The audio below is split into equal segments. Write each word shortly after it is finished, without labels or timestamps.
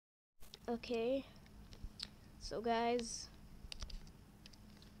Okay, so guys,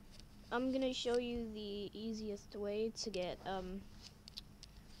 I'm gonna show you the easiest way to get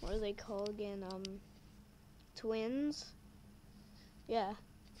what are they called again? Twins. Yeah,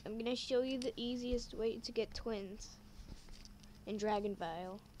 I'm gonna show you the easiest way to get twins in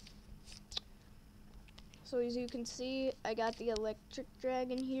dragonvale. So as you can see, I got the electric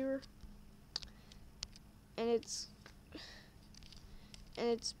dragon here, and it's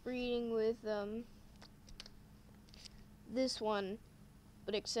breeding with this one,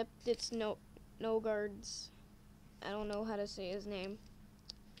 but except it's no guards. I don't know how to say his name,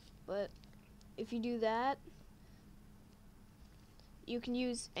 but if you do that, you can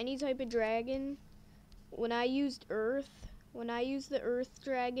use any type of dragon. When I used the earth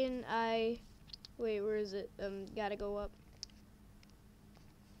dragon, wait, where is it? Gotta go up.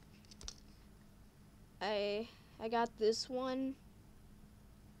 I got this one.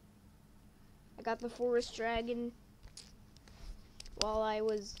 I got the forest dragon while I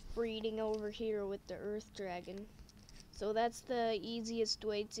was breeding over here with the earth dragon. So that's the easiest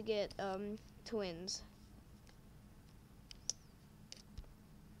way to get twins.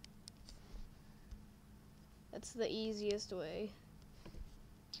 That's the easiest way.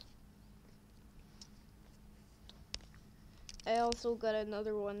 I also got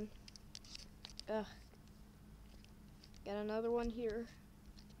another one. Got another one here.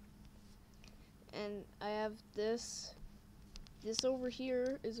 And I have this. This over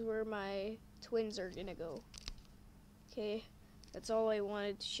here is where my twins are gonna go. Okay, that's all I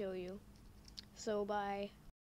wanted to show you. So bye.